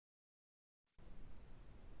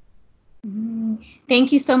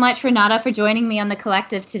Thank you so much, Renata, for joining me on the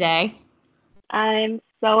Collective today. I'm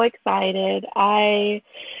so excited.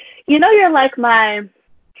 You're like my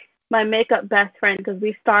makeup best friend because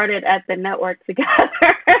we started at the network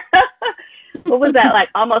together. What was that, like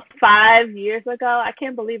almost 5 years ago? I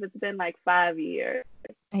can't believe it's been like 5 years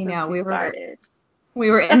I since know we started. we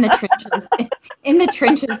were in the trenches in the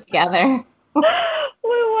trenches together. We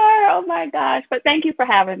were. Oh my gosh. But thank you for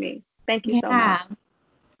having me. Thank you so much. Yeah.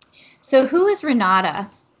 So who is Renata?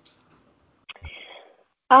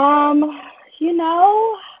 Um, you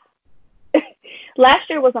know, last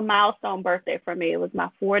year was a milestone birthday for me. It was my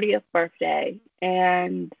 40th birthday.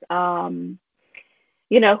 And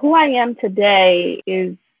who I am today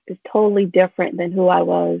is totally different than who I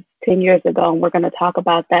was 10 years ago, and we're going to talk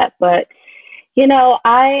about that. But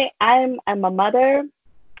I'm a mother.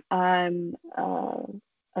 I'm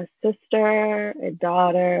a sister, a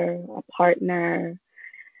daughter, a partner.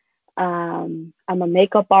 I'm a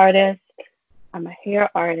makeup artist. I'm a hair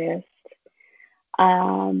artist.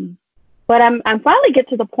 But I'm finally get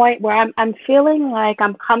to the point where I'm feeling like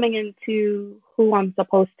I'm coming into who I'm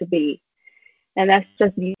supposed to be. And that's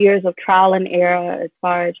just years of trial and error as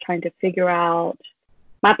far as trying to figure out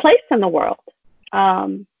my place in the world.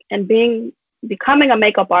 And becoming a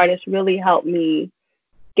makeup artist really helped me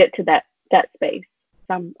get to that space.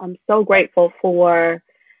 So I'm so grateful for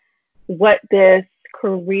what this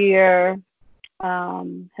career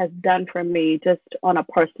has done for me just on a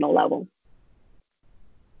personal level.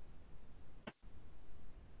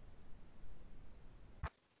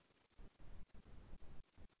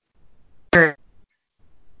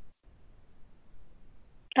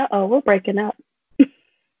 Uh-oh, we're breaking up.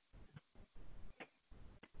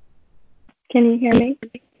 Can you hear me?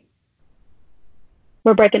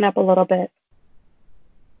 We're breaking up a little bit.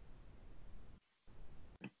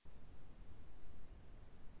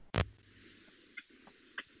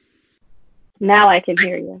 Now I can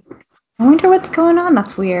hear you. I wonder what's going on.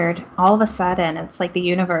 That's weird. All of a sudden, it's like the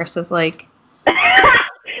universe is like. The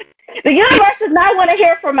universe does not want to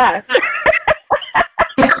hear from us.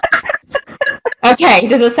 Okay,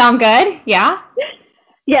 does it sound good? Yeah?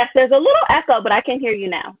 Yes, there's a little echo, but I can hear you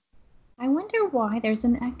now. I wonder why there's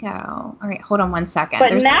an echo. All right, hold on one second.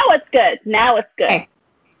 But now it's good. Now it's good.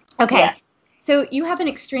 Okay. Yeah. So you have an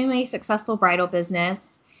extremely successful bridal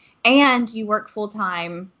business, and you work full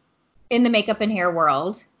time in the makeup and hair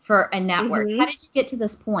world for a network. Mm-hmm. How did you get to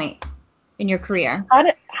this point in your career?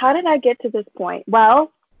 How did I get to this point?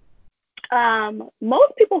 Well,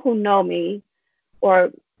 most people who know me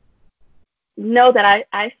or know that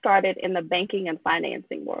I started in the banking and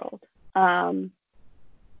financing world.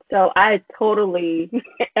 So I totally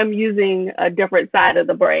am using a different side of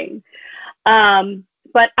the brain.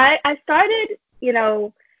 But I started,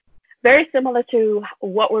 very similar to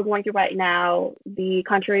what we're going through right now. The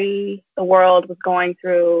country, the world was going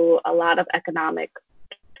through a lot of economic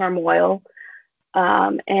turmoil.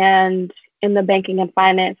 And in the banking and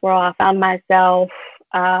finance world, I found myself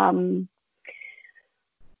trying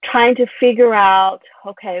to figure out,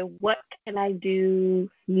 okay, what can I do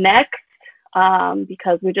next?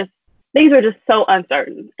 Because things are just so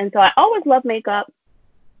uncertain. And so I always loved makeup,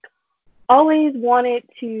 always wanted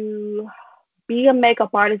to be a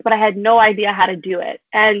makeup artist, but I had no idea how to do it.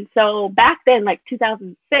 And so back then, like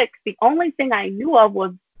 2006, the only thing I knew of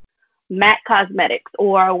was MAC Cosmetics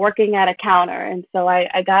or working at a counter. And so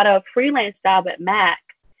I got a freelance job at MAC.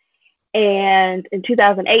 And in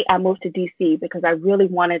 2008, I moved to DC because I really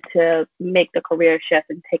wanted to make the career shift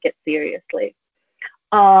and take it seriously.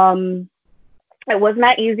 It was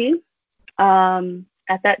not easy.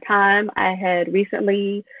 At that time, I had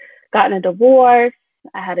recently gotten a divorce.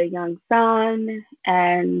 I had a young son,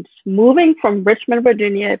 and moving from Richmond,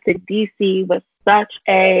 Virginia to DC was such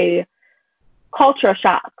a culture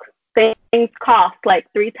shock. Things cost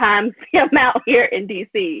like 3 times the amount here in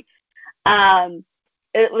DC. Um,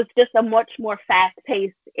 it was just a much more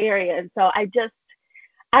fast-paced area, and so I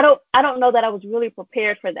don't know that I was really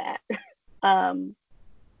prepared for that,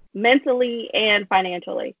 mentally and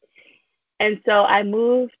financially. And so I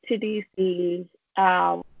moved to DC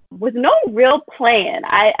with no real plan.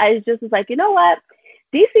 I just was like, you know what?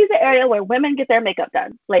 DC is an area where women get their makeup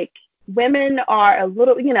done. Like women are a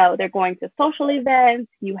little, they're going to social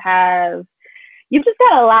events. You've just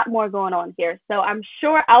got a lot more going on here. So I'm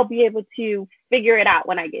sure I'll be able to figure it out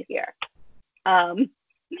when I get here. Um,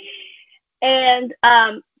 and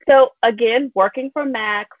so again, working for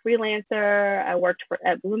MAC, freelancer, I worked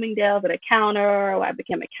at Bloomingdale's at a counter. I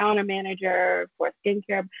became a counter manager for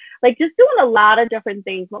skincare, like just doing a lot of different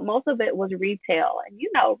things, but most of it was retail. And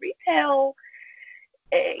retail,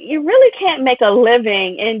 you really can't make a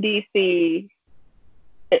living in DC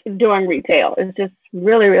doing retail. It's just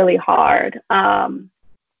really, really hard.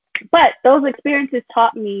 But those experiences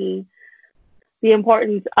taught me the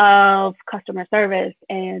importance of customer service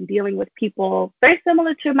and dealing with people, very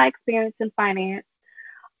similar to my experience in finance,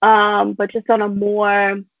 but just on a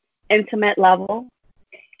more intimate level.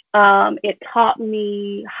 It taught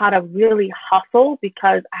me how to really hustle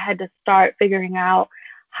because I had to start figuring out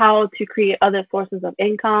how to create other sources of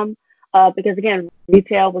income. Because again,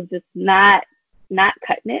 retail was just not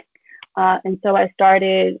cutting it. And so I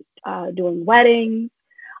started doing weddings.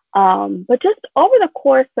 But just over the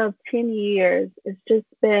course of 10 years, it's just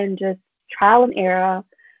been just trial and error,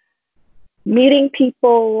 meeting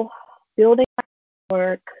people, building my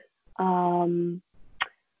work,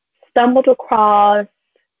 stumbled across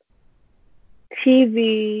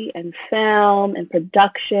TV and film and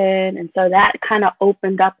production. And so that kind of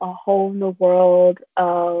opened up a whole new world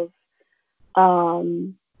of,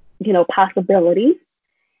 possibilities.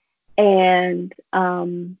 And,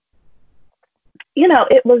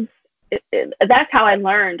 that's how I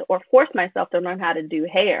learned or forced myself to learn how to do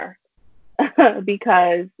hair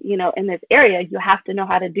because, in this area, you have to know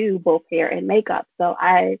how to do both hair and makeup. So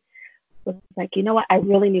I was like, you know what, I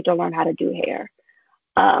really need to learn how to do hair.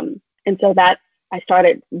 And so I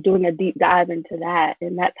started doing a deep dive into that.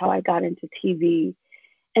 And that's how I got into TV.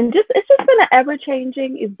 And it's just been an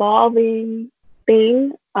ever-changing, evolving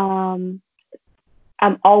thing. I'm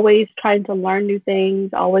always trying to learn new things,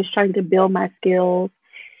 always trying to build my skills.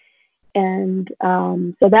 And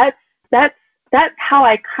so that's how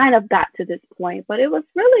I kind of got to this point. But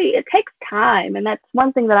it takes time. And that's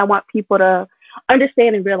one thing that I want people to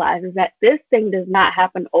understand and realize is that this thing does not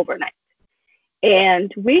happen overnight.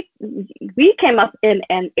 And we came up in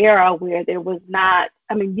an era where there was not,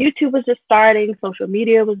 YouTube was just starting, social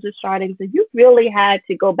media was just starting. So you really had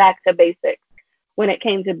to go back to basics when it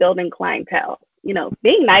came to building clientele,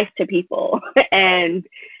 being nice to people and,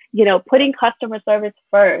 putting customer service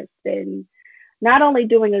first and not only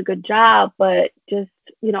doing a good job, but just,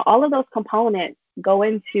 all of those components go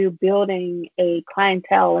into building a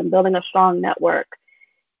clientele and building a strong network.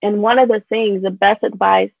 And one of the best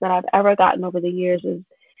advice that I've ever gotten over the years is,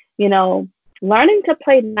 learning to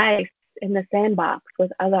play nice in the sandbox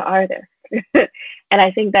with other artists. And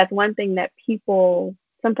I think that's one thing that people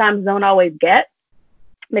sometimes don't always get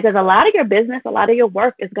because a lot of your business, a lot of your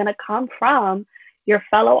work is going to come from your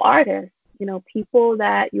fellow artists, people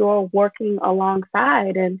that you're working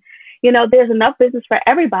alongside. And, there's enough business for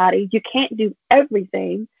everybody. You can't do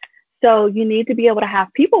everything. So you need to be able to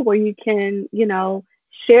have people where you can,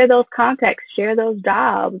 share those contacts, share those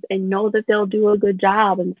jobs, and know that they'll do a good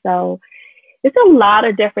job. And so it's a lot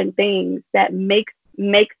of different things that make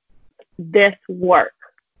this work.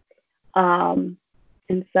 And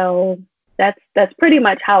so that's pretty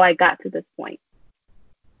much how I got to this point.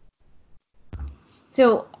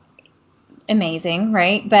 So amazing,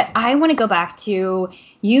 right? But I want to go back to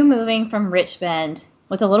you moving from Richmond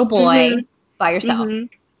with a little boy by yourself. Mm-hmm.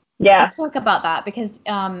 Yeah. Let's talk about that because,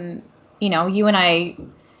 you and I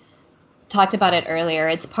talked about it earlier.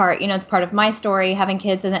 It's part of my story, having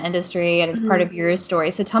kids in the industry, and it's part of your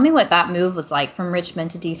story. So tell me what that move was like from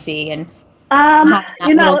Richmond to DC and having that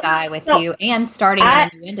little guy with you and starting in a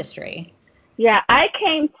new industry. Yeah, I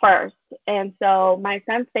came first, and so my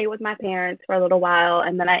son stayed with my parents for a little while,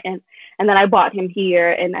 and then I brought him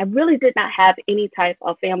here, and I really did not have any type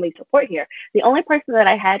of family support here. The only person that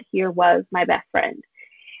I had here was my best friend,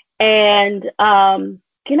 and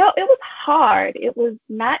it was hard. It was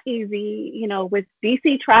not easy, with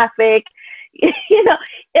DC traffic. It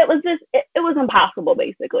was impossible.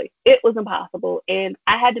 Basically, it was impossible, and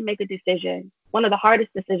I had to make a decision, one of the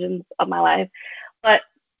hardest decisions of my life, but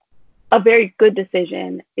a very good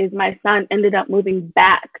decision is my son ended up moving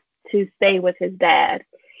back to stay with his dad.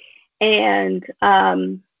 And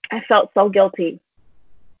I felt so guilty.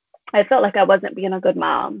 I felt like I wasn't being a good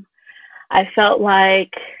mom. I felt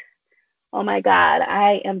like, oh my God,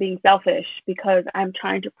 I am being selfish because I'm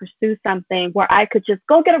trying to pursue something where I could just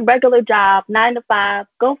go get a regular job, 9 to 5,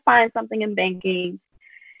 go find something in banking.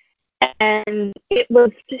 And it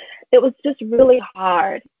was just really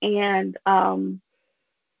hard. And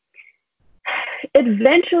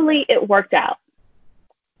eventually it worked out.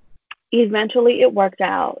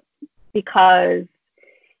 Because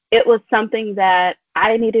it was something that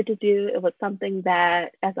I needed to do. It was something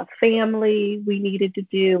that as a family we needed to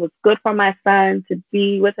do. It was good for my son to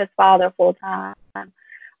be with his father full time.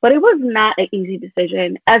 But it was not an easy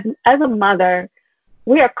decision. As a mother,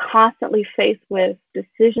 we are constantly faced with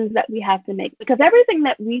decisions that we have to make because everything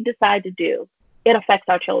that we decide to do, it affects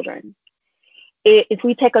our children. if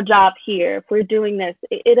we take a job here, if we're doing this,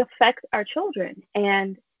 it affects our children.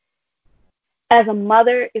 And as a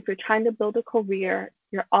mother, if you're trying to build a career,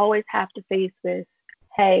 you always have to face this,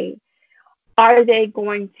 hey, are they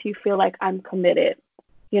going to feel like I'm committed?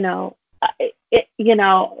 You know,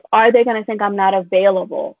 are they going to think I'm not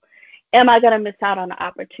available? Am I going to miss out on an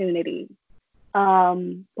opportunity?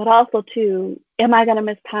 But also too, am I going to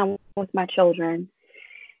miss time with my children?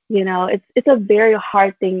 It's a very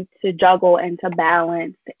hard thing to juggle and to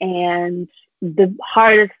balance. And the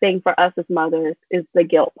hardest thing for us as mothers is the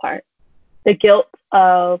guilt part. The guilt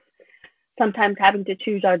of sometimes having to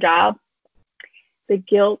choose our job, the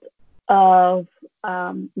guilt of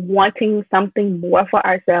wanting something more for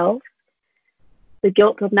ourselves, the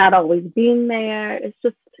guilt of not always being there.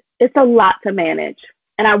 It's a lot to manage.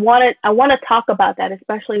 And I want to talk about that,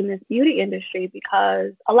 especially in this beauty industry,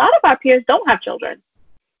 because a lot of our peers don't have children.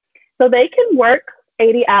 So they can work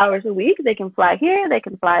 80 hours a week. They can fly here, they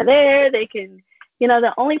can fly there, they can,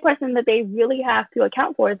 the only person that they really have to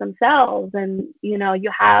account for is themselves. And, you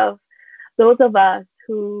have those of us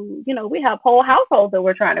who, we have whole households that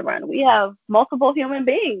we're trying to run. We have multiple human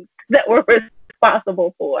beings that we're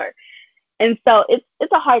responsible for. And so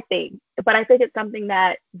it's a hard thing, but I think it's something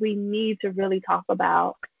that we need to really talk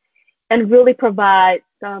about and really provide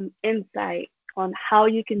some insight on how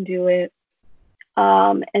you can do it,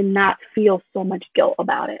 and not feel so much guilt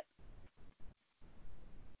about it.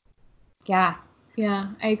 Yeah,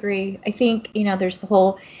 I agree. I think, there's the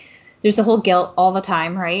whole guilt all the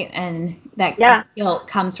time, right? And that guilt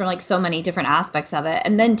comes from like so many different aspects of it.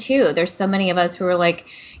 And then too, there's so many of us who are like,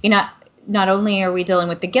 not only are we dealing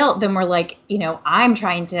with the guilt, then we're like, I'm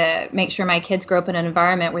trying to make sure my kids grow up in an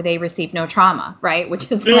environment where they receive no trauma, right?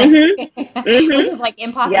 Which is like, which is like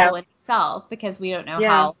impossible in itself, because we don't know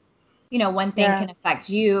how, one thing can affect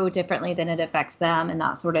you differently than it affects them and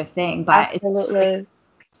that sort of thing. But it's just like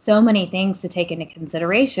so many things to take into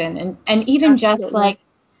consideration, and even just like,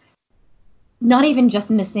 not even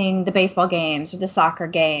just missing the baseball games or the soccer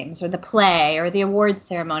games or the play or the awards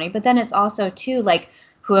ceremony, but then it's also too like,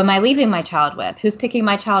 who am I leaving my child with? Who's picking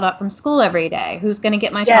my child up from school every day? Who's going to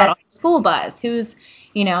get my child on the school bus? Who's,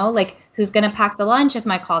 who's going to pack the lunch if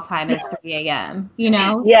my call time is 3 a.m.,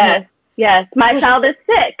 Yes, yes. My child is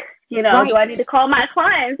sick. Right. Do I need to call my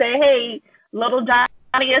client and say, hey, little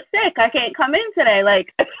Johnny is sick. I can't come in today.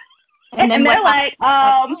 Like, and then they're like,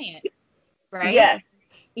 client, right? Yes.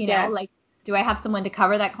 Like, do I have someone to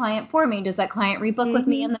cover that client for me? Does that client rebook with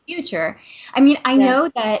me in the future? I mean, I know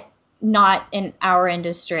that not in our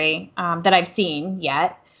industry that I've seen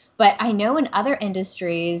yet, but I know in other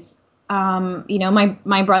industries, my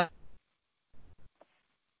brother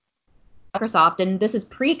Microsoft, and this is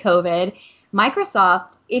pre-COVID,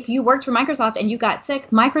 Microsoft, if you worked for Microsoft and you got sick,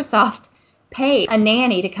 Microsoft paid a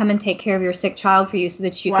nanny to come and take care of your sick child for you so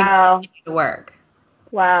that you could continue to work.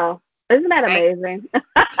 Wow. Isn't that amazing?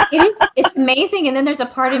 It's amazing. And then there's a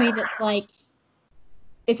part of me that's like,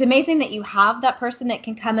 it's amazing that you have that person that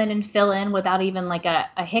can come in and fill in without even like a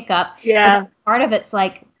hiccup. Yeah. But part of it's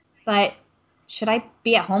like, but should I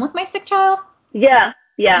be at home with my sick child? Yeah.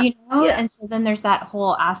 Yeah. And so then there's that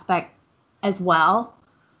whole aspect as well.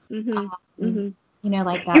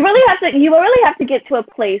 Like that. You really have to get to a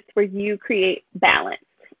place where you create balance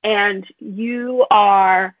and you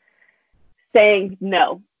are saying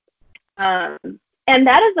no. And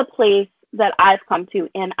that is a place that I've come to,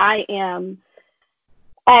 and I am,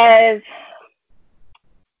 as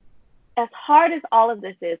hard as all of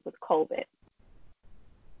this is with COVID,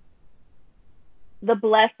 the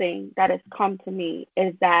blessing that has come to me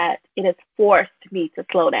is that it has forced me to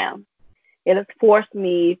slow down. It has forced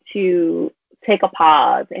me to take a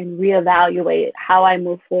pause and reevaluate how I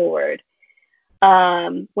move forward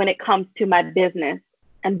when it comes to my business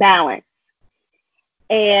and balance.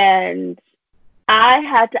 And I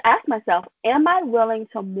had to ask myself, am I willing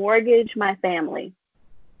to mortgage my family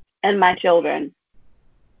and my children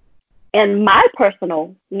and my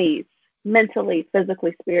personal needs, mentally,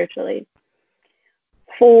 physically, spiritually,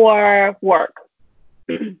 for work?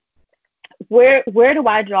 Where do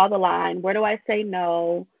I draw the line? Where do I say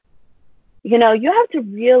no? You have to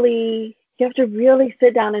really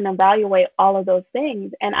sit down and evaluate all of those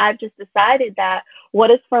things. And I've just decided that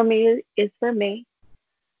what is for me is for me.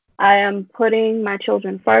 I am putting my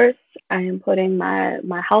children first. I am putting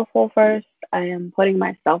my household first. I am putting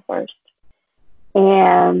myself first.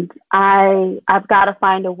 And I've got to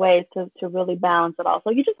find a way to really balance it all.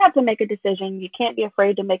 So you just have to make a decision. You can't be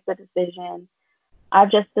afraid to make the decision.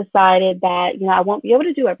 I've just decided that, I won't be able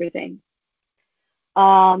to do everything.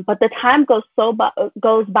 But the time goes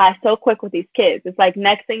by so quick with these kids. It's like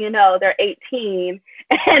next thing you know, they're 18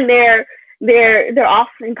 and they're, they're off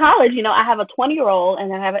in college. I have a 20-year-old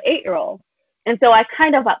and I have an 8-year-old, and so I've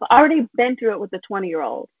already been through it with the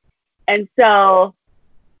 20-year-old, and so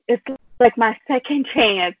it's like my second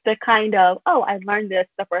chance to kind of, oh, I learned this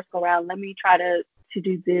the first go round. Let me try to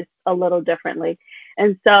do this a little differently.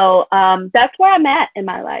 And so that's where I'm at in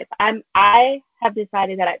my life. I have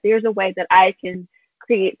decided that there's a way that I can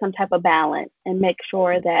create some type of balance and make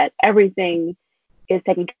sure that everything is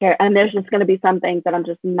taken care of. And there's just going to be some things that I'm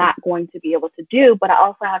just not going to be able to do. But I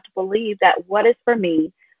also have to believe that what is for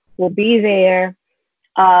me will be there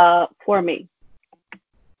for me.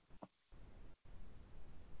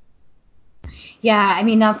 Yeah, I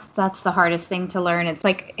mean that's the hardest thing to learn. It's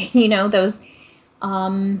like, those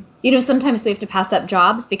sometimes we have to pass up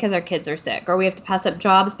jobs because our kids are sick, or we have to pass up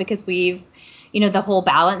jobs because we've, the whole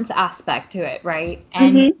balance aspect to it, right?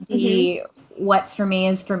 And the what's for me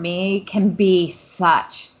is for me can be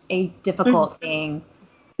such a difficult thing.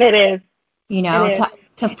 It is.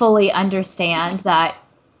 To fully understand that,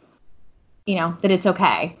 that it's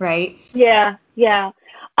okay, right? Yeah, yeah.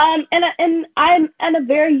 And I'm in a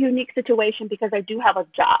very unique situation because I do have a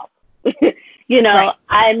job. Right.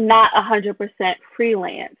 I'm not 100%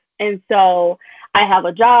 freelance. And so I have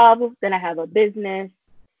a job, then I have a business.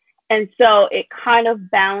 And so it kind of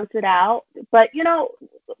balances it out. But,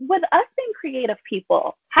 with us being creative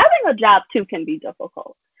people, having a job too can be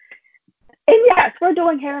difficult. And yes, we're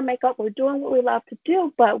doing hair and makeup, we're doing what we love to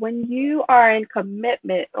do. But when you are in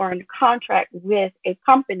commitment or in contract with a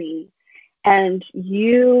company, and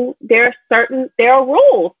there are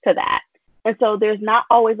rules to that, and so there's not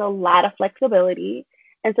always a lot of flexibility,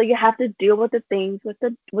 and so you have to deal with the things with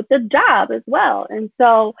the job as well. And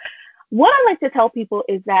so what I like to tell people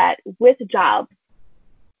is that with jobs,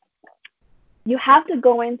 you have to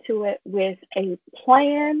go into it with a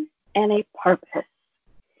plan and a purpose.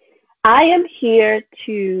 I am here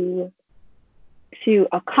to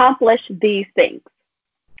accomplish these things,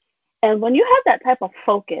 and when you have that type of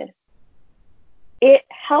focus, it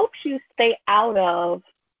helps you stay out of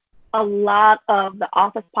a lot of the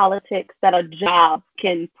office politics that a job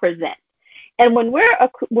can present. And when we're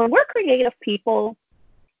creative people,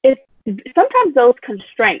 it's sometimes those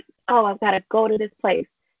constraints. Oh, I've got to go to this place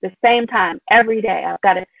the same time every day. I've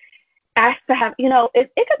got to ask to have,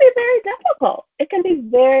 it can be very difficult. It can be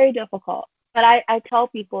very difficult. But I tell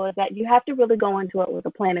people is that you have to really go into it with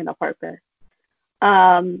a plan and a purpose.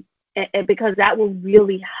 And because that will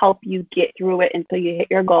really help you get through it until you hit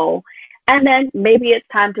your goal. And then maybe it's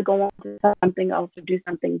time to go on to something else or do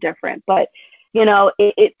something different. But,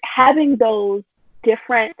 it having those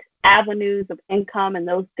different avenues of income and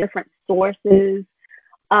those different sources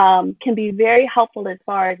can be very helpful as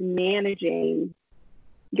far as managing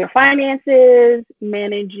your finances,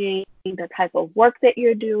 managing the type of work that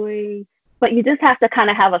you're doing. But you just have to kind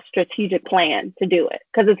of have a strategic plan to do it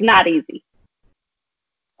because it's not easy.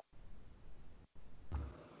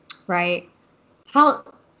 Right.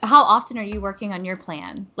 How often are you working on your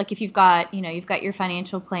plan? Like if you've got your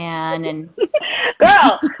financial plan and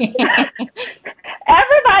Girl,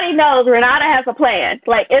 everybody knows Renata has a plan.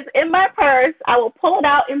 Like it's in my purse. I will pull it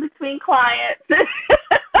out in between clients.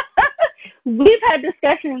 We've had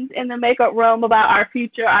discussions in the makeup room about our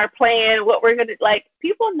future, our plan, what we're gonna like.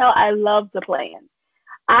 People know I love to plan.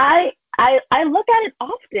 I look at it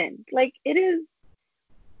often. Like it is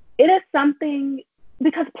something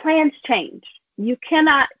because plans change. You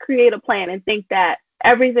cannot create a plan and think that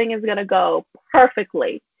everything is gonna go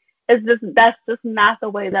perfectly. That's just not the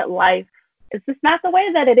way that life. It's just not the way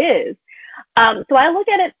that it is. So I look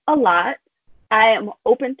at it a lot. I am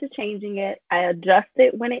open to changing it. I adjust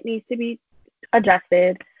it when it needs to be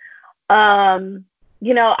adjusted. I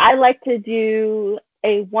like to do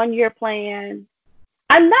a 1-year plan.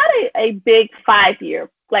 I'm not a big 5-year.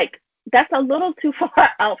 Like that's a little too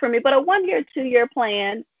far out for me. But a 1-year, 2-year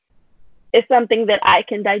plan is something that I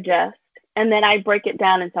can digest, and then I break it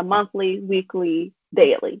down into monthly, weekly,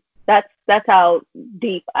 daily. That's how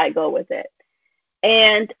deep I go with it.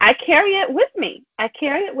 And I carry it with me. It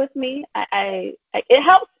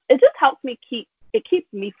helps. It just helps me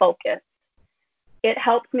keeps me focused. It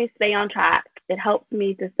helps me stay on track. It helps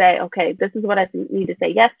me to say, okay, this is what I need to say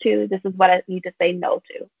yes to. This is what I need to say no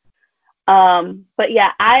to. But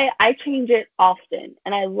yeah, I change it often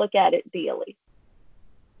and I look at it daily.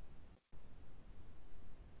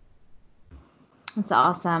 That's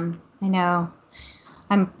awesome. I know.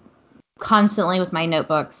 I'm constantly with my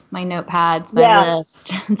notebooks, my notepads, my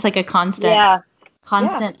list. It's like a constant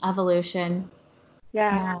evolution.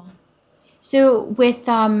 Yeah. So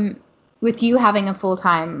with you having a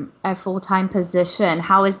full-time position,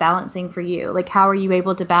 how is balancing for you? Like how are you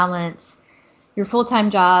able to balance your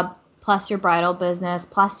full-time job plus your bridal business,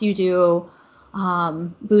 plus you do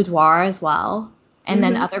boudoir as well, and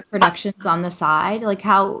then other productions on the side. Like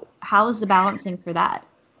how is the balancing for that?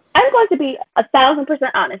 I'm going to be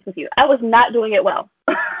 1,000% honest with you. I was not doing it well.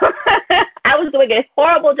 I was doing a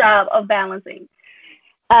horrible job of balancing.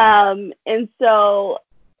 And so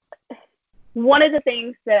one of the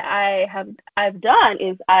things that I've done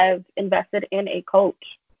is I've invested in a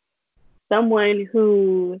coach, someone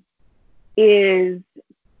who is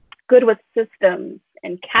good with systems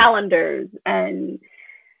and calendars, and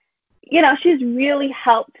she's really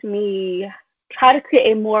helped me try to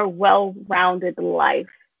create a more well-rounded life,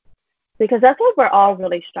 because that's what we're all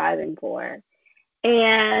really striving for.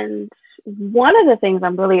 And one of the things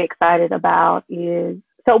I'm really excited about is,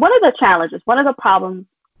 so one of the challenges, one of the problems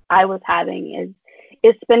I was having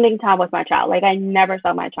is spending time with my child. Like, I never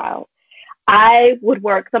saw my child. I would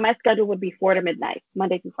work, so my schedule would be 4 to midnight,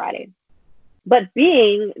 Monday through Friday. But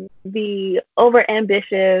being the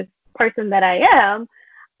overambitious person that I am,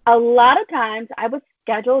 a lot of times I would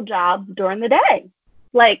schedule jobs during the day,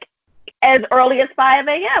 like as early as 5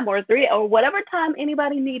 a.m. or 3 or whatever time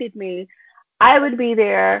anybody needed me. I would be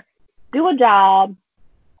there, do a job,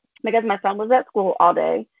 because my son was at school all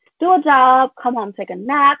day, do a job, come home, take a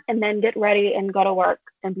nap, and then get ready and go to work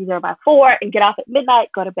and be there by 4 and get off at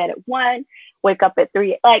midnight, go to bed at 1, wake up at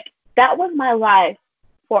 3. Like, that was my life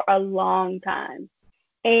for a long time.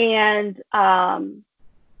 And I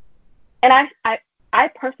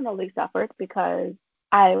personally suffered because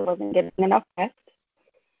I wasn't getting enough rest.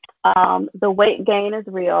 The weight gain is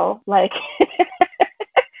real. Like,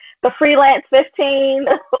 the freelance 15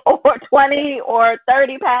 or 20 or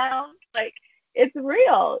 30 pounds, like, it's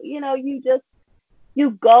real. You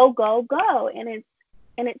go, go, go. And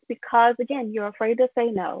it's because, again, you're afraid to say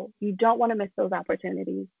no. You don't want to miss those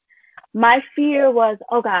opportunities. My fear was,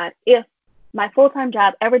 oh God, if my full-time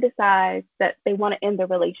job ever decides that they want to end the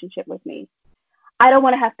relationship with me, I don't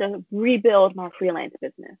want to have to rebuild my freelance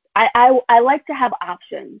business. I like to have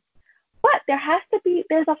options, but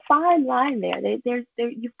there's a fine line there.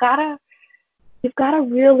 You've got to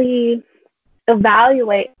really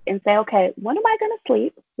evaluate and say, okay, when am I going to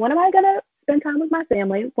sleep? When am I going to spend time with my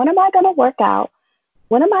family? When am I going to work out?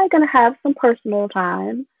 When am I going to have some personal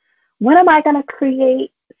time? When am I going to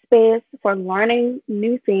create space for learning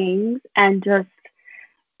new things and just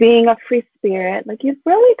being a free spirit? Like, you've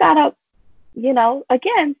really got to,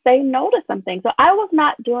 again, say no to something. So I was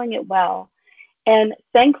not doing it well. And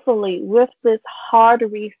thankfully, with this hard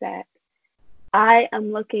reset, I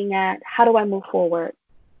am looking at, how do I move forward?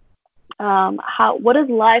 What is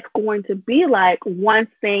life going to be like once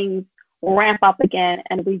things ramp up again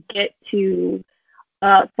and we get to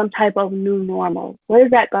some type of new normal? What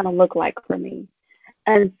is that going to look like for me?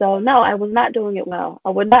 And so, no, I was not doing it well. I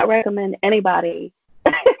would not recommend anybody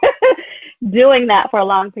doing that for a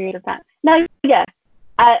long period of time. Now, yes,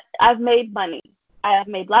 I've made money. I have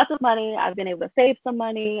made lots of money. I've been able to save some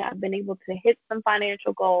money. I've been able to hit some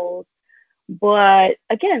financial goals. But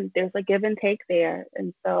again, there's a give and take there.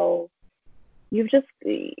 And so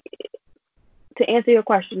to answer your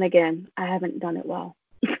question again, I haven't done it well,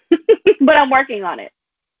 but I'm working on it.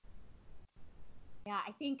 Yeah,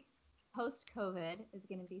 I think post-COVID is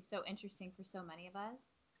going to be so interesting for so many of us.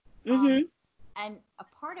 Mhm. And a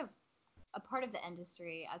part of the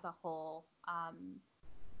industry as a whole,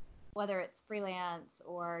 whether it's freelance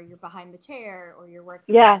or you're behind the chair or you're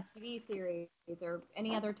working on a TV series or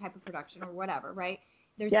any other type of production or whatever, right?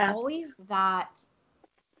 There's always that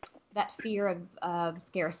fear of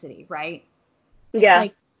scarcity, right?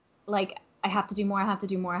 It's like I have to do more, I have to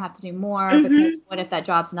do more, I have to do more, because what if that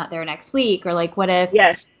job's not there next week? Or like, what if,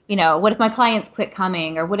 what if my clients quit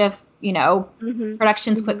coming? Or what if,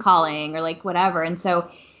 productions quit calling, or like whatever. And so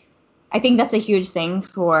I think that's a huge thing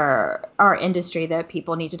for our industry that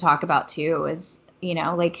people need to talk about too, is,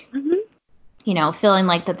 feeling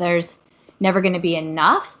like that there's never going to be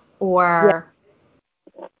enough, or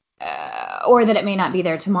that it may not be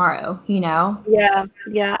there tomorrow, Yeah.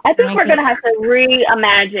 I think we're going to have to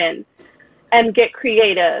reimagine and get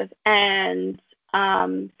creative. And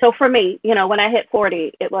so for me, when I hit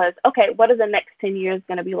 40, it was, okay, what is the next 10 years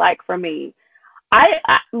going to be like for me?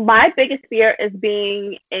 My biggest fear is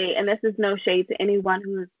being and this is no shade to anyone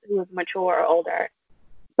who is mature or older,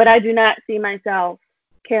 but I do not see myself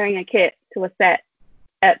carrying a kit to a set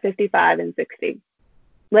at 55 and 60.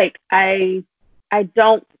 Like, I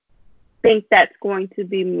don't think that's going to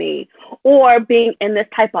be me, or being in this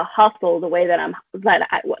type of hustle the way that I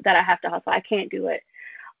have to hustle. I can't do it.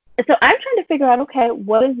 And so I'm trying to figure out, okay,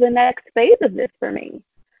 what is the next phase of this for me?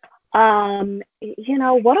 What do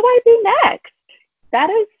I do next? That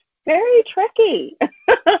is very tricky.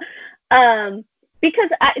 Um, because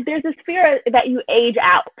there's this fear that you age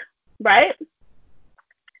out, right?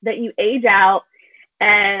 That you age out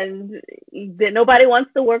and that nobody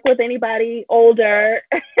wants to work with anybody older.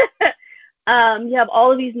 You have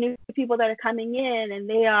all of these new people that are coming in, and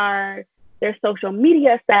they're social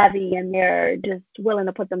media savvy, and they're just willing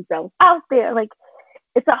to put themselves out there. Like,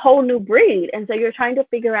 it's a whole new breed. And so you're trying to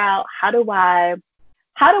figure out, how do I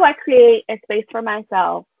create a space for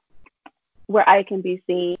myself where I can be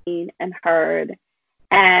seen and heard,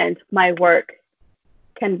 and my work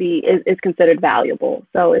is considered valuable.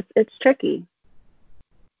 So it's tricky.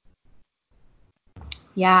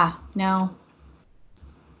 Yeah, no.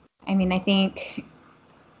 I mean, I think,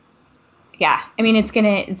 yeah, I mean, it's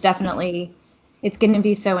gonna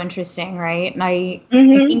be so interesting, right? And I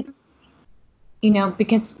Mhm. think,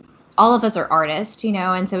 because all of us are artists,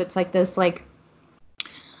 and so it's like this, like,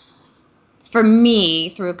 for me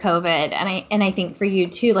through COVID, and I think for you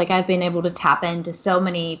too, like, I've been able to tap into so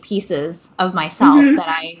many pieces of myself Mhm. that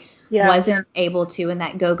I Yeah. wasn't able to in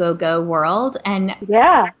that go world. And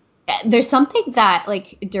Yeah. there's something that,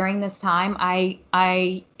 like, during this time,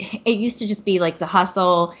 it used to just be like the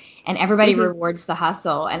hustle, and everybody Mhm. rewards the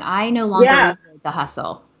hustle, and I no longer Yeah. reward the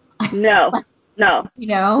hustle. No. No. you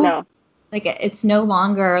know No. like, it's no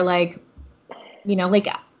longer like, like,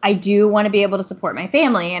 I do want to be able to support my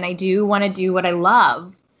family, and I do want to do what I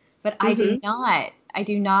love, but Mhm. I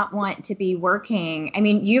do not want to be working. I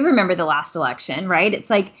mean, you remember the last election, right? It's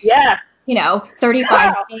like, Yeah.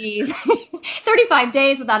 35 Girl. days, 35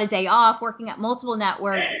 days without a day off, working at multiple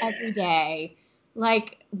networks every day.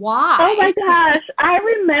 Like, Oh why? my gosh. I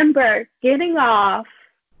remember getting off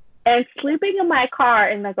and sleeping in my car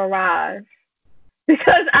in the garage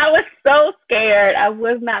because I was so scared I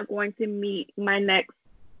was not going to meet my next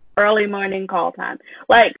early morning call time.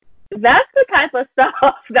 Like, that's the type of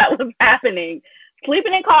stuff that was happening.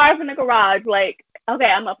 Sleeping in cars in the garage, like,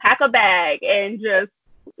 okay, I'm gonna pack a bag and just,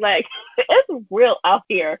 like, it's real out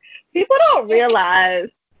here. People don't realize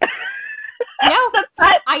No, the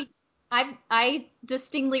type. I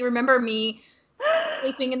distinctly remember me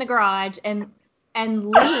sleeping in the garage, and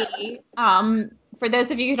Lee, for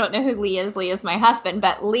those of you who don't know who Lee is my husband,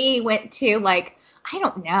 but Lee went to, like, I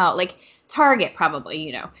don't know, like, Target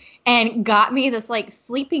probably, and got me this, like,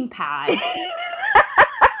 sleeping pad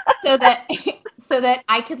so that so that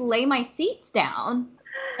I could lay my seats down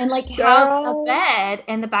and, like, have a Girl, bed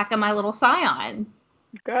in the back of my little Scion,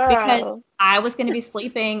 because girl. I was going to be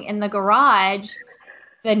sleeping in the garage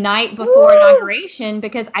the night before Woo! inauguration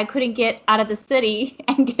because I couldn't get out of the city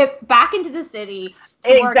and get back into the city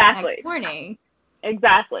to work the next Exactly. morning.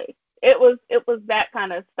 Exactly. It was that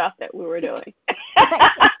kind of stuff that we were doing.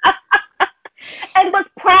 And was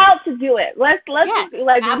proud to do it. Let's just be Yes,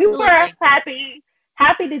 like, we were absolutely.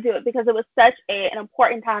 happy to do it because it was such an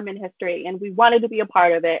important time in history, and we wanted to be a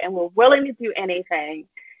part of it, and we're willing to do anything.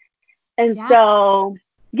 And Yeah, so,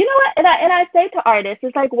 you know what? And I say to artists,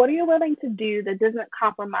 it's like, what are you willing to do that doesn't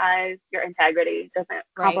compromise your integrity, doesn't right.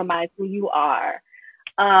 compromise who you are?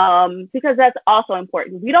 Because that's also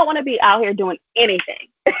important. We don't want to be out here doing anything.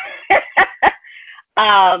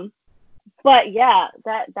 um, but yeah,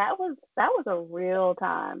 that was a real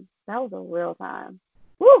time. That was a real time.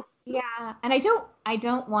 Woo. Yeah, and I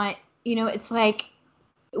don't want, it's like,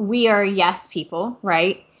 we are yes people,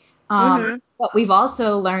 right? Mhm. But we've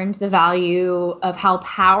also learned the value of how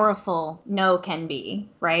powerful no can be,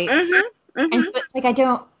 right? Mhm. And Mhm. so it's like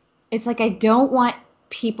I don't want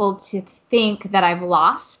people to think that I've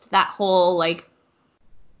lost that whole, like,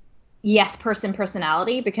 yes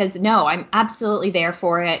personality, because no, I'm absolutely there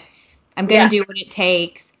for it. I'm going to Yeah. do what it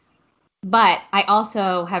takes. But I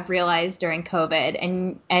also have realized during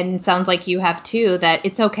COVID, and sounds like you have too, that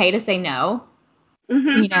it's okay to say no,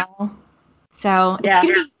 Mhm. you know. So Yeah.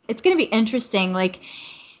 it's going to be interesting, like,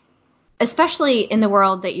 especially in the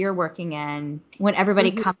world that you're working in, when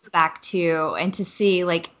everybody Mhm. comes back to, and to see,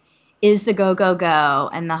 like, is the go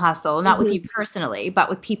and the hustle, not with Mhm. you personally, but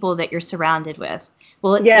with people that you're surrounded with,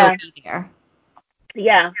 will it still Yeah. be there?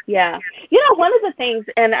 Yeah. Yeah. One of the things,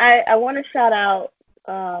 and I want to shout out,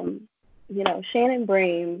 um, Shannon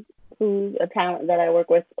Bream, who's a talent that I work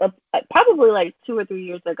with, probably like 2 or 3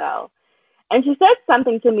 years ago. And she said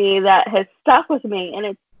something to me that has stuck with me,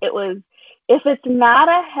 and it was, if it's not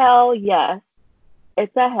a hell yes,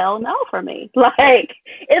 it's a hell no for me. Like,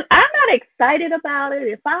 if I'm not excited about it,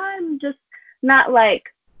 if I'm just not,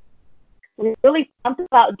 like, really pumped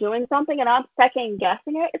about doing something and I'm second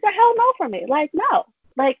guessing it, it's a hell no for me. Like, no.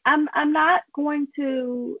 Like, I'm not going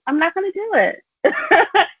to do it.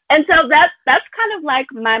 And so that's kind of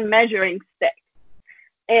like my measuring stick.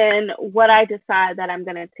 in what I decide that I'm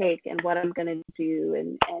going to take and what I'm going to do.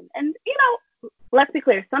 And, let's be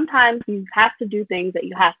clear. Sometimes you have to do things that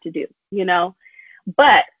you have to do,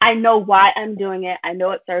 but I know why I'm doing it. I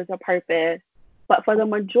know it serves a purpose. But for the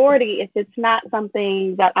majority, if it's not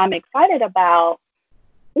something that I'm excited about,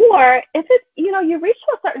 or if it's, you reach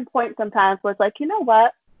to a certain point sometimes where it's like, you know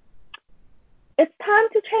what? It's time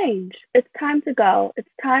to change. It's time to go. It's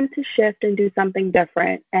time to shift and do something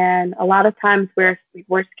different. And a lot of times we're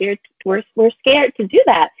scared. We're scared to do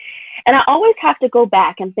that. And I always have to go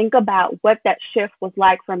back and think about what that shift was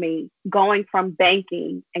like for me, going from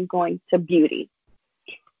banking and going to beauty,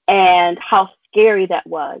 and how scary that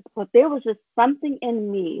was. But there was just something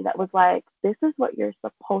in me that was like, this is what you're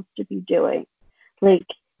supposed to be doing. Like,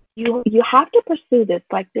 you have to pursue this.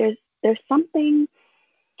 Like, there's something.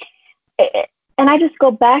 And I just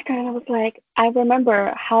go back and I was like, I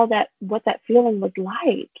remember what that feeling was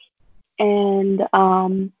like. And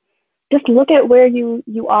just look at where you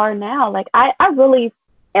are now. Like, I really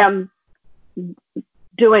am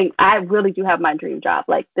I really do have my dream job.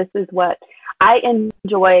 Like, this is what I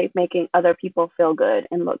enjoy, making other people feel good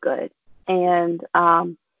and look good. And I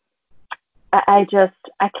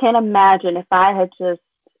can't imagine if I had just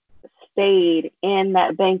stayed in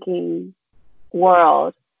that banking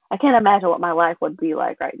world. I can't imagine what my life would be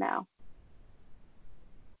like right now.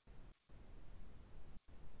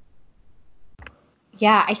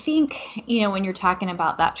 Yeah, I think, when you're talking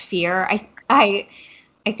about that fear, I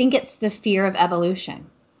think it's the fear of evolution,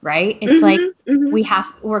 right? It's like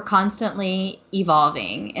we're constantly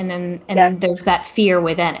evolving, and Yes. there's that fear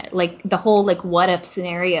within it. Like the whole like what if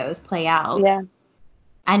scenarios play out. Yeah.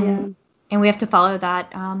 And we have to follow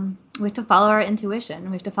that. We have to follow our intuition.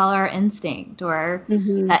 We have to follow our instinct or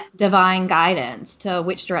that divine guidance to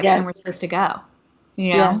which direction we're supposed to go.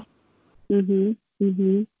 Yeah.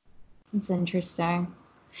 It's interesting.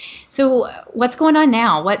 So what's going on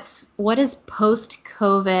now? What is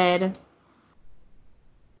post-COVID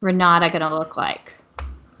Renata gonna look like?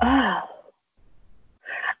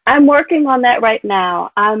 I'm working on that right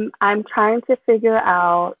now. I'm trying to figure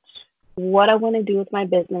out what I want to do with my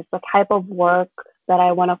business, the type of work that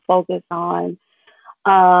I want to focus on,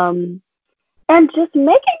 and just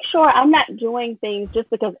making sure I'm not doing things just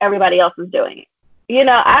because everybody else is doing it.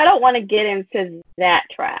 I don't want to get into that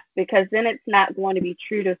trap, because then it's not going to be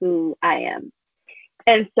true to who I am.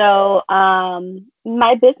 And so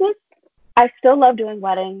my business, I still love doing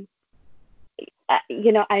weddings.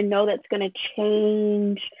 I know that's going to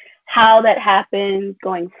change how that happens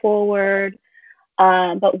going forward.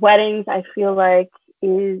 But weddings, I feel like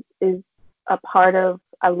is a part of.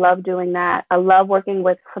 I love doing that. I love working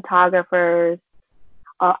with photographers.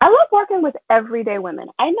 I love working with everyday women.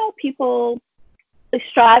 I know people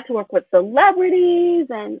strive to work with celebrities,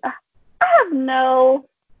 and I have no.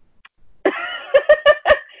 I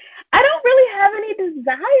don't really have any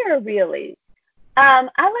desire, really. I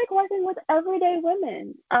like working with everyday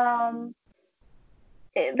women. That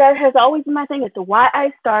has always been my thing. It's why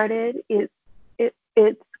I started.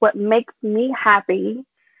 It's what makes me happy.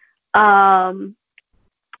 And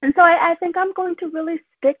so I think I'm going to really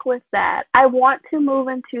stick with that. I want to move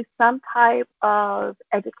into some type of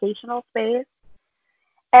educational space.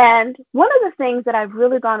 And one of the things that I've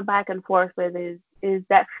really gone back and forth with is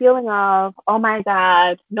that feeling of, oh my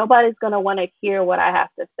God, nobody's going to want to hear what I have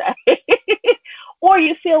to say. Or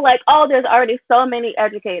you feel like, oh, there's already so many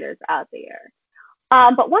educators out there.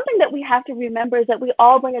 But one thing that we have to remember is that we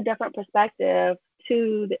all bring a different perspective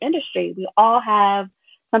to the industry. We all have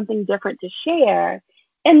something different to share.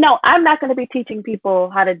 And no, I'm not going to be teaching people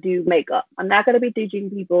how to do makeup. I'm not going to be teaching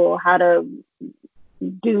people how to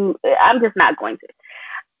I'm just not going to.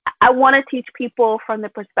 I want to teach people from the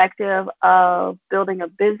perspective of building a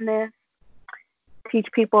business, teach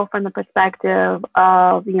people from the perspective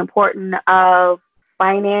of the importance of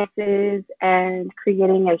finances and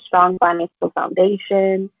creating a strong financial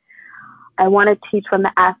foundation. I want to teach from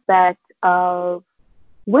the aspect of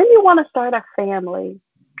when you want to start a family,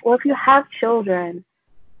 or if you have children,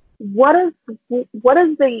 what does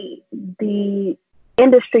the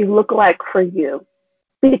industry look like for you?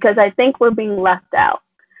 Because I think we're being left out.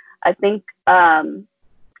 I think women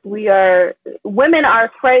are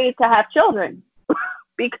afraid to have children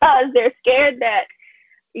because they're scared that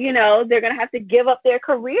they're going to have to give up their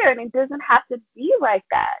career, and it doesn't have to be like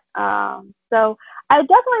that. So I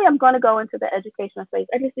definitely am going to go into the educational space.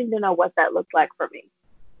 I just need to know what that looks like for me.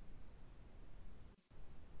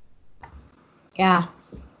 Yeah.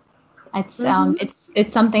 It's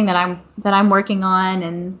something that I'm working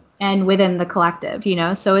on and within the collective,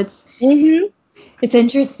 so it's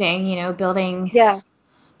interesting, building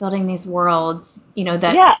building these worlds,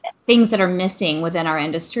 that Yeah. things that are missing within our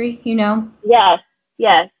industry. Yes.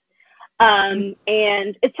 Yes. And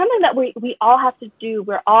it's something that we all have to do.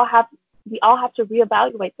 We all have to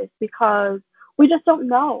reevaluate this because we just don't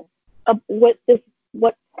know what the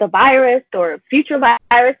virus or future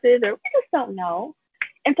viruses, or we just don't know.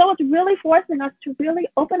 And so it's really forcing us to really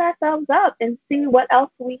open ourselves up and see what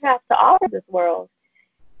else we have to offer this world.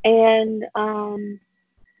 And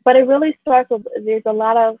but it really starts with, there's a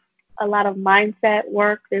lot of mindset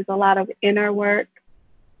work. There's a lot of inner work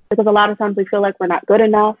because a lot of times we feel like we're not good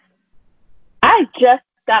enough. I just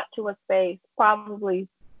got to a space probably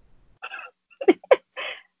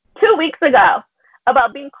 2 weeks ago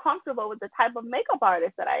about being comfortable with the type of makeup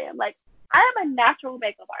artist that I am. Like, I am a natural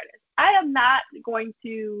makeup artist. I am not going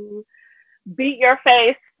to beat your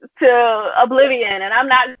face to oblivion, and I'm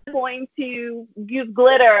not going to use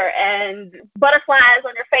glitter and butterflies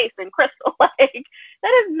on your face and crystal. Like,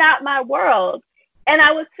 that is not my world. And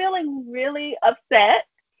I was feeling really upset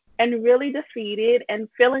and really defeated and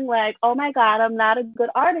feeling like, oh my God, I'm not a good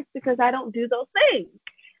artist because I don't do those things.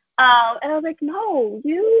 And I was like, no,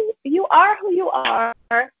 you are who you are.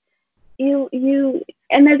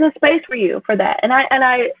 And there's a space for you for that. And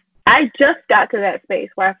I just got to that space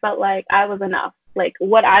where I felt like I was enough. Like,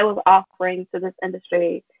 what I was offering to this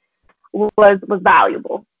industry was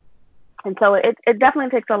valuable. And so it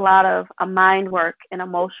definitely takes a lot of mind work and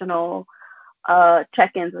emotional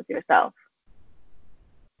check-ins with yourself.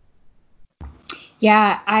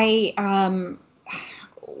 Yeah,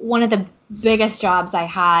 one of the biggest jobs I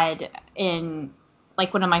had in,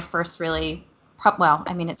 like, one of my first really, well,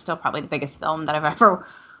 I mean, it's still probably the biggest film that I've ever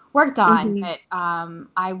worked on, Mm-hmm. but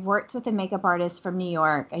I worked with a makeup artist from New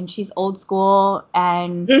York, and she's old school,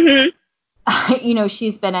 and Mm-hmm.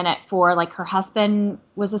 she's been in it for, like, her husband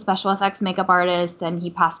was a special effects makeup artist, and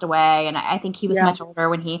he passed away, and I think he was Yeah. much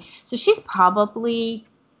older so she's probably,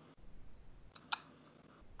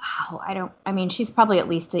 she's probably at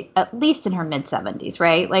least in her mid 70s,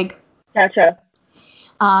 right? Like, Gotcha.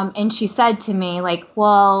 and she said to me, like,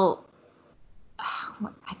 well,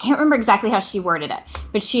 I can't remember exactly how she worded it,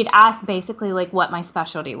 but she had asked basically, like, what my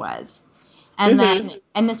specialty was. And Mm-hmm. then,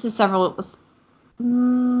 and this is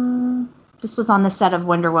this was on the set of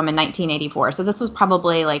Wonder Woman 1984. So this was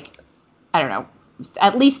probably, like, I don't know,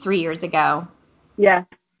 at least 3 years ago. Yeah.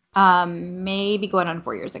 Maybe going on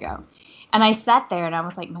 4 years ago. And I sat there and I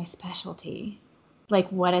was like, my specialty. Like,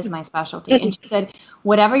 what is my specialty? And she said,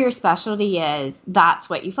 whatever your specialty is, that's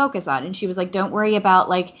what you focus on. And she was like, don't worry about,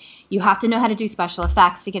 like, you have to know how to do special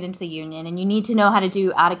effects to get into the union, and you need to know how to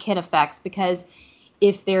do out of kit effects, because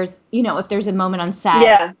if there's a moment on set,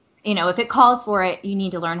 Yeah. if it calls for it, you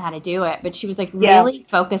need to learn how to do it. But she was like, Yeah. really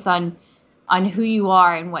focus on who you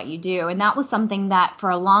are and what you do. And that was something that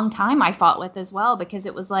for a long time I fought with as well, because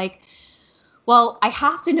it was like, well, I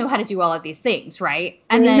have to know how to do all of these things, right?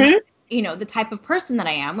 And then, Mm-hmm. the type of person that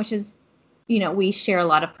I am, which is, we share a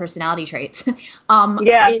lot of personality traits,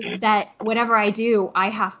 Yeah. is that whatever I do, I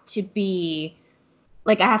have to be,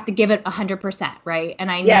 like, I have to give it 100%, right?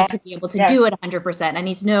 And I Yeah. need to be able to Yeah. do it 100%. I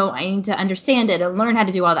need to understand it and learn how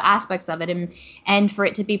to do all the aspects of it, and for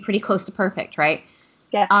it to be pretty close to perfect, right?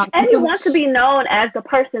 Yeah. And And you so, want to be known as the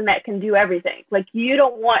person that can do everything. Like, you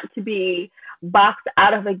don't want to be boxed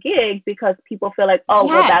out of a gig because people feel like, oh,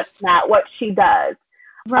 well, that's yes, not what she does.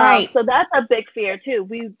 right, So that's a big fear too.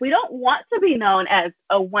 We don't want to be known as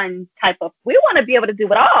a one type of. We want to be able to do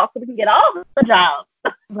it all so we can get all the jobs.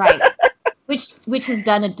 right. Which has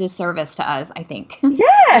done a disservice to us, I think.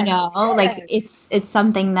 Yes. Like, Yes. it's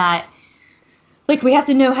something that, like, we have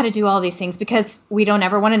to know how to do all these things because we don't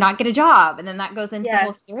ever want to not get a job. And then that goes into the whole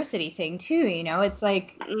Yes. scarcity thing too, It's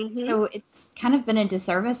like, Mhm. so it's kind of been a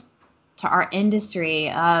disservice to our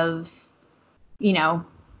industry of,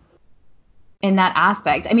 in that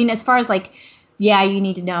aspect. I mean, as far as, like, yeah, you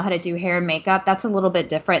need to know how to do hair and makeup. That's a little bit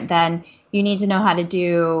different than you need to know how to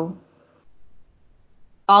do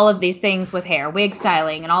all of these things with hair, wig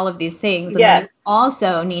styling, and all of these things. And then Yes. you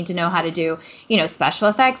also need to know how to do, special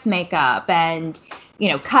effects makeup, and,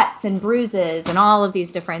 cuts and bruises and all of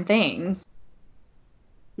these different things.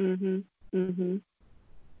 Mhm. Mhm.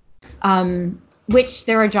 Which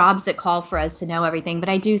there are jobs that call for us to know everything. But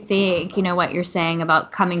I do think, what you're saying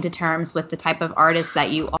about coming to terms with the type of artist that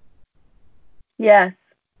you are. Yes.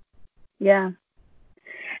 Yeah.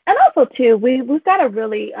 And also too, we've got to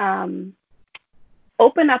really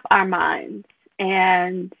open up our minds.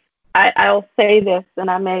 And I'll say this, and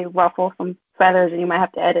I may ruffle some feathers, and you might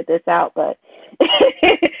have to edit this out, but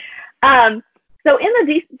um, so in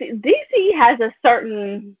the DC has a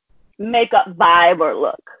certain makeup vibe or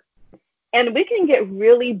look, and we can get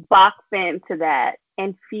really boxed into that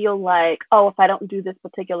and feel like, oh, if I don't do this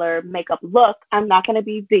particular makeup look, I'm not going to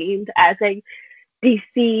be deemed as a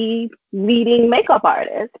DC leading makeup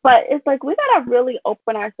artist. But it's like we gotta really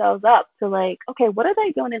open ourselves up to like, okay, what are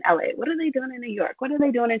they doing in LA? What are they doing in New York? What are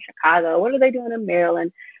they doing in Chicago? What are they doing in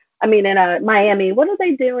Maryland? I mean, in Miami. What are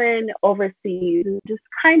they doing overseas? And just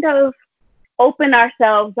kind of open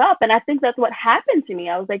ourselves up. And I think that's what happened to me.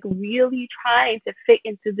 I was like really trying to fit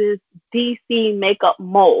into this DC makeup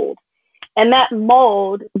mold. And that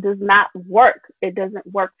mold does not work. It doesn't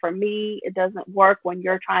work for me. It doesn't work when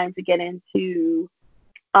you're trying to get into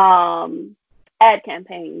ad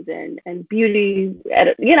campaigns and beauty.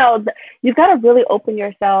 You've got to really open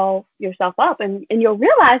yourself up, and you'll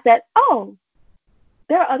realize that, oh,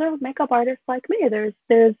 there are other makeup artists like me. There's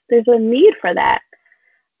a need for that.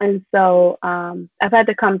 And so I've had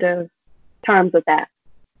to come to terms with that.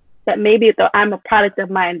 That maybe I'm a product of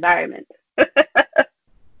my environment.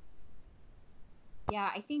 Yeah,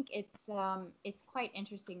 I think it's quite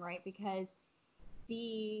interesting, right? Because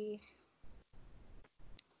the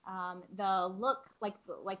look, like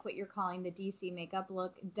what you're calling the DC makeup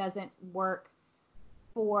look, doesn't work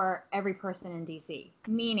for every person in DC.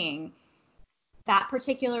 Meaning that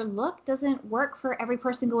particular look doesn't work for every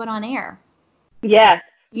person going on air. Yes.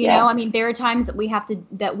 You know, I mean, there are times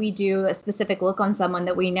that we do a specific look on someone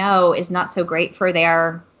that we know is not so great for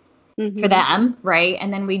for them, right?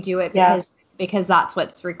 And then we do it because that's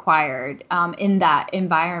what's required in that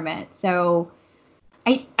environment. So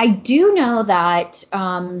I do know that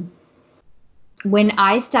when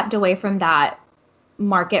I stepped away from that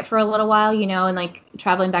market for a little while, you know, and like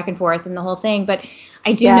traveling back and forth and the whole thing, but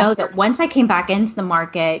I do know that once I came back into the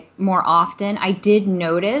market more often, I did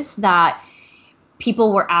notice that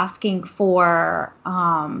people were asking for,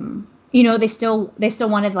 you know, they still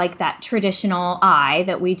wanted like that traditional eye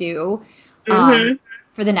that we do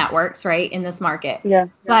for the networks, right, in this market. Yeah.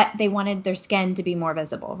 But they wanted their skin to be more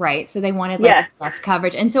visible, right? So they wanted like less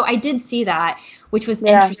coverage. And so I did see that, which was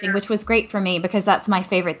interesting, which was great for me because that's my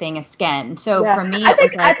favorite thing is skin. So for me, I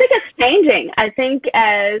think it's changing. I think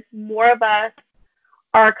as more of us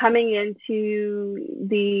are coming into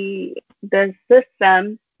the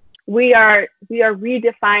system, we are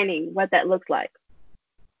redefining what that looks like.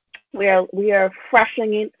 We are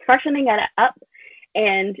freshening it up,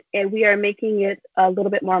 and we are making it a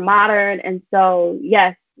little bit more modern. And so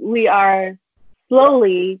yes, we are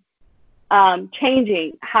slowly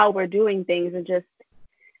changing how we're doing things. And just,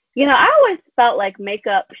 you know, I always felt like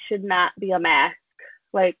makeup should not be a mask.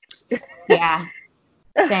 Like yeah,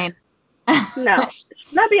 same. No, it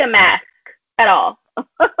should not be a mask at all.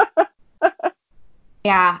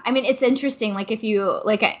 Yeah, I mean, it's interesting. Like if you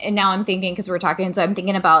like, and now I'm thinking because we're talking, so I'm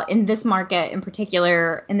thinking about in this market in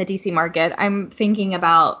particular, in the DC market, I'm thinking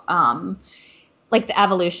about like the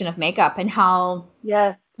evolution of makeup and how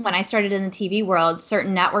when I started in the TV world,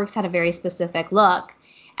 certain networks had a very specific look,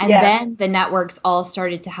 and then the networks all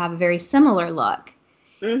started to have a very similar look.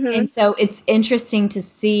 And so it's interesting to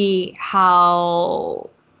see how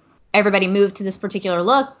everybody moved to this particular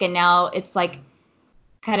look, and now it's like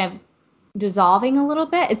kind of dissolving a little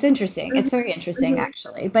bit. It's interesting. It's very interesting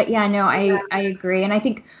actually. But yeah, no, I agree. And I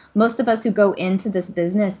think most of us who go into this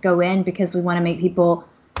business go in because we want to make people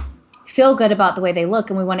feel good about the way they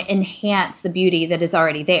look and we want to enhance the beauty that is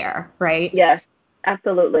already there, right? Yes,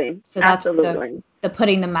 absolutely. So that's the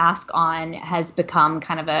putting the mask on has become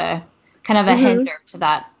kind of a hinder to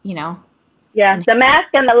that, you know. Yeah, the mask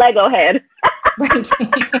and the Lego head. Right.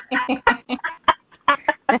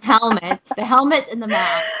 the helmet and the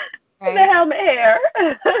mask. Right? The helmet hair.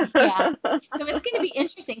 Yeah. So it's going to be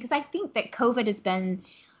interesting because I think that COVID has been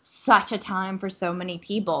such a time for so many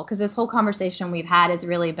people because this whole conversation we've had has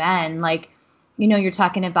really been like, you know, you're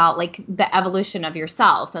talking about like the evolution of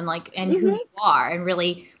yourself and like and who you are and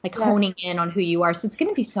really like honing in on who you are. So it's going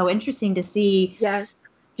to be so interesting to see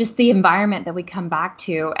just the environment that we come back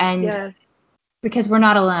to and because we're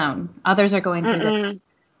not alone. Others are going through this.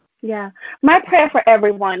 Yeah. My prayer for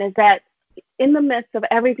everyone is that in the midst of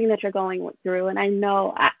everything that you're going through, and I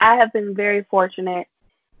know I have been very fortunate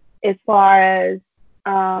as far as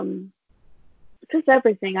just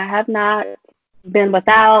everything. I have not been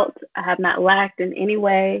without. I have not lacked in any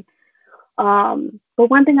way. But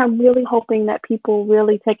one thing I'm really hoping that people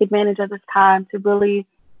really take advantage of this time to really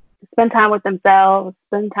spend time with themselves,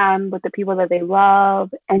 spend time with the people that they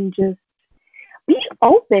love, and just be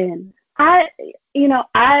open. I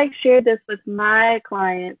share this with my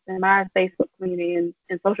clients in my Facebook community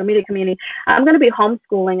and social media community. I'm going to be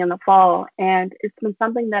homeschooling in the fall, and it's been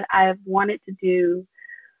something that I've wanted to do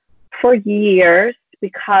for years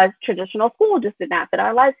because traditional school just did not fit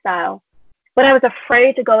our lifestyle. But I was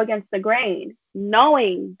afraid to go against the grain,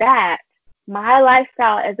 knowing that my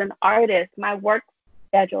lifestyle as an artist, my work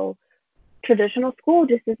schedule, traditional school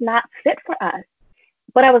just is not fit for us.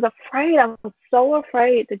 But I was afraid, I was so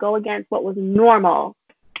afraid to go against what was normal.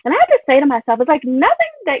 And I had to say to myself, it's like nothing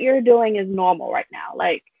that you're doing is normal right now.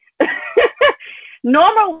 Like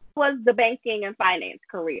normal was the banking and finance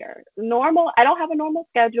career. Normal, I don't have a normal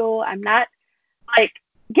schedule. I'm not like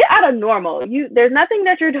get out of normal. There's nothing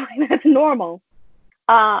that you're doing that's normal.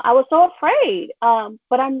 I was so afraid,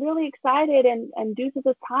 but I'm really excited, and due to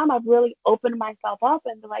this time, I've really opened myself up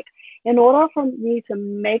and like, in order for me to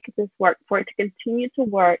make this work, for it to continue to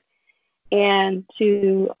work, and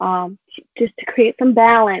to just to create some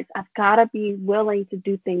balance, I've got to be willing to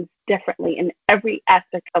do things differently in every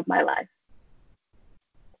aspect of my life.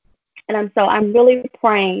 And I'm really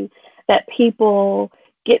praying that people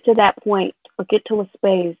get to that point or get to a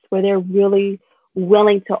space where they're really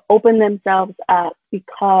willing to open themselves up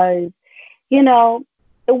because, you know,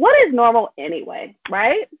 what is normal anyway,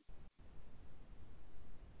 right?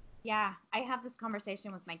 Yeah, I have this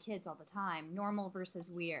conversation with my kids all the time. Normal versus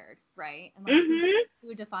weird, right? And like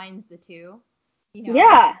who defines the two, you know?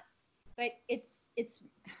 Yeah. But it's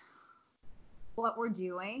what we're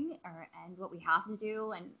doing and what we have to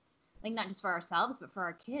do, and like not just for ourselves but for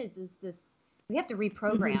our kids, is this we have to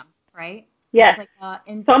reprogram, right? Yes. It's like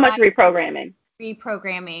So much reprogramming,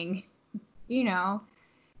 you know.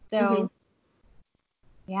 So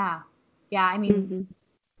yeah. I mean,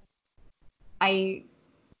 I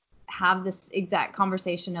have this exact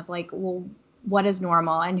conversation of like, well, what is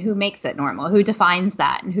normal and who makes it normal? Who defines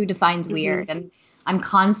that and who defines weird? And I'm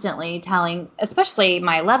constantly telling, especially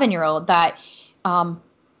my 11-year-old, that,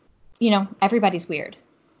 you know, everybody's weird,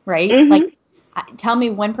 right? Like, tell me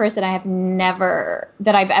one person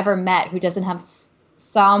that I've ever met who doesn't have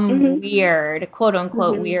some weird, quote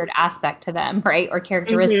unquote, weird aspect to them, right? Or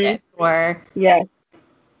characteristic, or yes,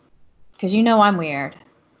 because you know I'm weird,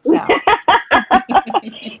 so.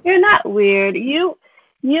 You're not weird.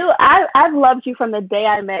 I've loved you from the day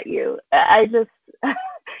I met you. I just,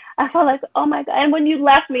 I felt like, oh my God. And when you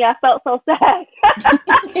left me, I felt so sad.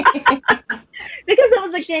 Because it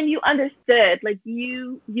was, again, you understood, like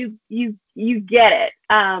you get it.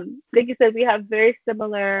 Like you said, we have very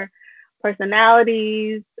similar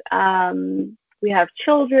personalities. We have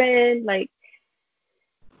children. Like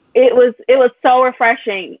it was so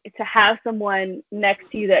refreshing to have someone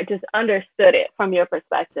next to you that just understood it from your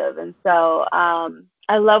perspective. And so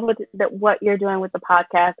I love what you're doing with the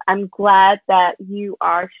podcast. I'm glad that you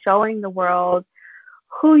are showing the world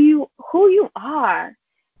who you are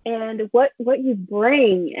and what you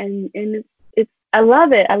bring, and it's I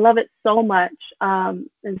love it. I love it so much. And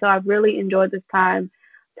so I've really enjoyed this time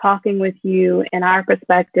talking with you and our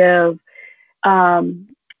perspective. Um,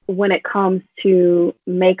 when it comes to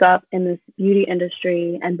makeup in this beauty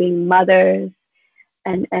industry and being mothers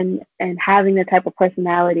and having the type of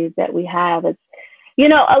personalities that we have. It's,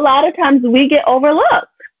 a lot of times we get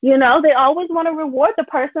overlooked. They always want to reward the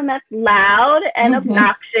person that's loud and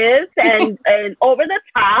obnoxious and over the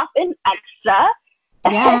top and extra.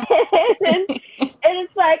 Yeah. and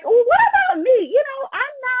it's like, well, what about me?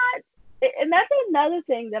 I'm not, and that's another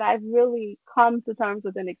thing that I've really come to terms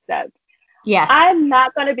with and accept. Yes. I'm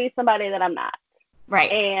not going to be somebody that I'm not.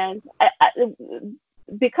 Right. And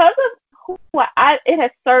because of it has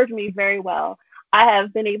served me very well. I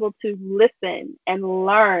have been able to listen and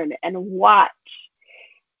learn and watch.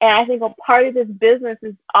 And I think a part of this business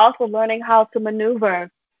is also learning how to maneuver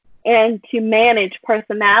and to manage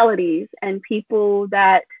personalities and people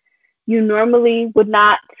that you normally would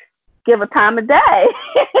not give a time of day.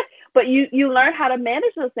 But you learn how to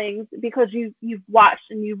manage those things because you've watched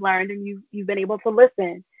and you've learned and you've been able to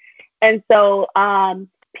listen. And so our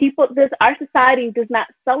society does not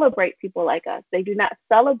celebrate people like us. They do not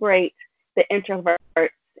celebrate the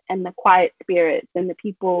introverts and the quiet spirits and the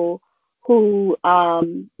people who are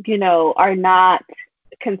not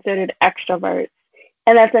considered extroverts.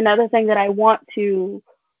 And that's another thing that I want to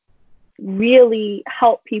really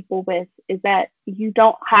help people with, is that you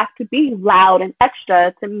don't have to be loud and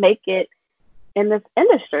extra to make it in this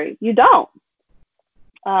industry. You don't.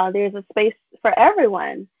 There's a space for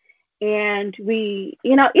everyone. And even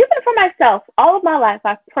for myself, all of my life,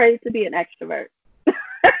 I've prayed to be an extrovert.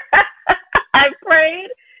 I prayed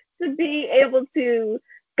to be able to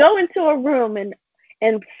go into a room and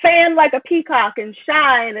fan like a peacock and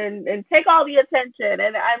shine and take all the attention.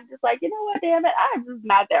 And I'm just like, you know what, damn it, I'm just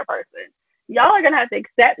not that person. Y'all are going to have to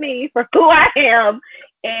accept me for who I am.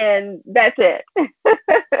 And that's it.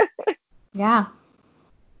 Yeah.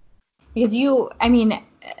 Because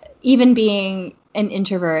even being an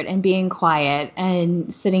introvert and being quiet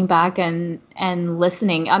and sitting back and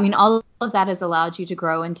listening. I mean, all of that has allowed you to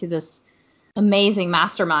grow into this amazing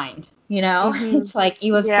mastermind, you know? Mhm. It's like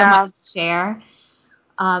you have so much Yeah. to share.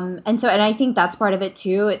 And I think that's part of it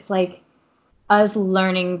too. It's like us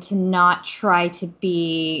learning to not try to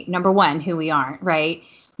be number one who we aren't, right?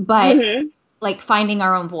 But Mhm. like finding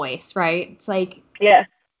our own voice, right? It's like Yes.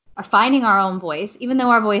 finding our own voice, even though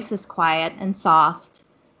our voice is quiet and soft,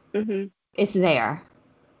 Mhm. it's there,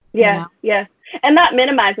 you Yes. know? Yes. And not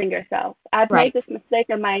minimizing yourself. I've made Right. this mistake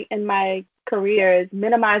in my career is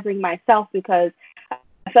minimizing myself because I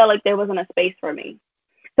felt like there wasn't a space for me.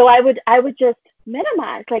 So I would just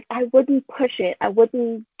minimize. Like I wouldn't push it. I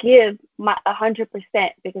wouldn't give my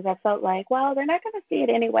 100% because I felt like, well, they're not gonna see it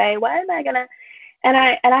anyway. Why am I gonna? And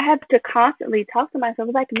I had to constantly talk to myself. I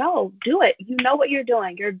was like, no, do it. You know what you're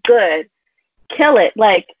doing. You're good. Kill it.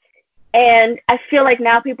 Like, and I feel like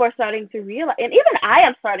now people are starting to realize, and even I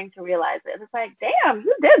am starting to realize it. It's like, damn,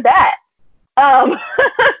 you did that. Um,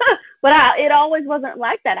 but it always wasn't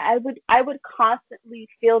like that. I would constantly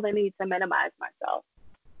feel the need to minimize myself.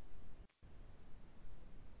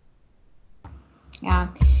 Yeah.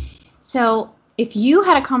 So if you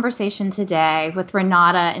had a conversation today with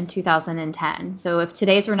Renata in 2010, so if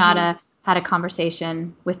today's Hmm. Renata had a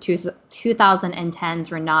conversation with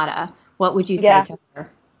 2010's Renata, what would you say Yeah. to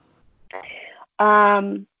her?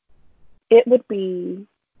 Um, it would be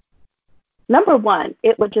number one.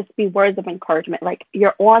 It would just be words of encouragement, like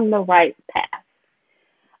you're on the right path.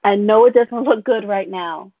 I know it doesn't look good right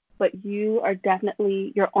now, but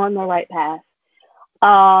you're on the right path.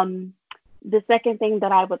 Um, the second thing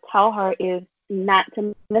that I would tell her is not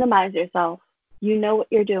to minimize yourself. You know what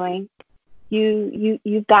you're doing.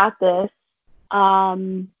 You've got this.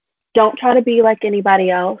 Um, don't try to be like anybody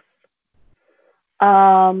else.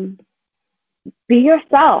 Um, be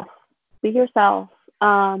yourself. Be yourself.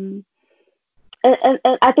 Um, and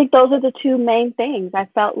I think those are the two main things. I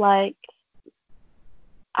felt like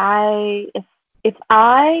if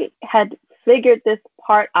I had figured this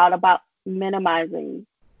part out about minimizing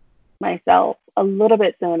myself a little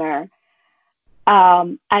bit sooner,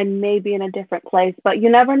 I may be in a different place. But you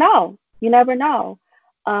never know. You never know.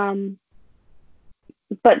 Um,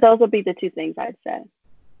 but those would be the two things I'd say.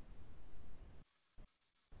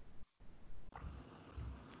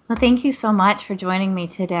 Well, thank you so much for joining me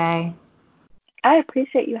today. I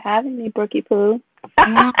appreciate you having me, Brookie Poo.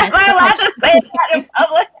 Am Yeah, it's I so allowed much. to say that in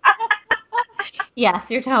public? Yes,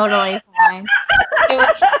 you're totally fine. So,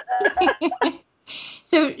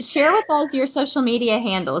 so share with us your social media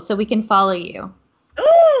handle so we can follow you.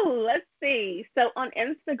 Ooh, let's see. So on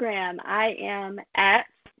Instagram, I am at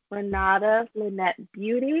Renata Lynette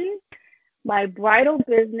Beauty. My bridal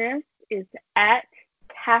business is at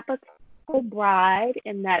Capital Bride,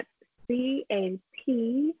 and that's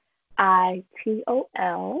CAPITOL.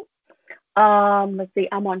 Let's see.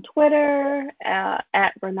 I'm on Twitter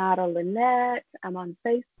at Renata Lynette. I'm on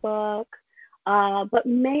Facebook.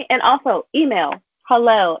 And also email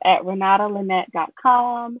hello at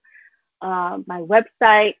renatalynette.com. My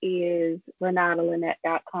website is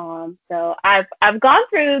renatalynette.com. So I've gone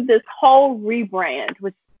through this whole rebrand,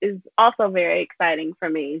 which is also very exciting for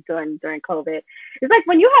me during COVID. It's like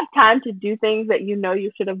when you have time to do things that you know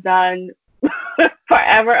you should have done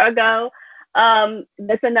forever ago.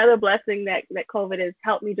 That's another blessing that COVID has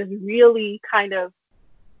helped me just really kind of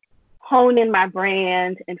hone in my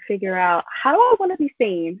brand and figure out how do I want to be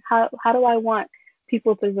seen? How do I want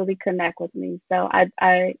people to really connect with me? So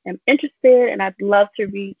I am interested and I'd love to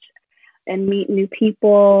reach and meet new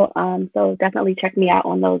people. So definitely check me out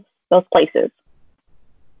on those places.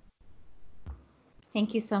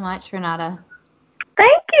 Thank you so much, Renata.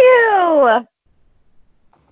 Thank you.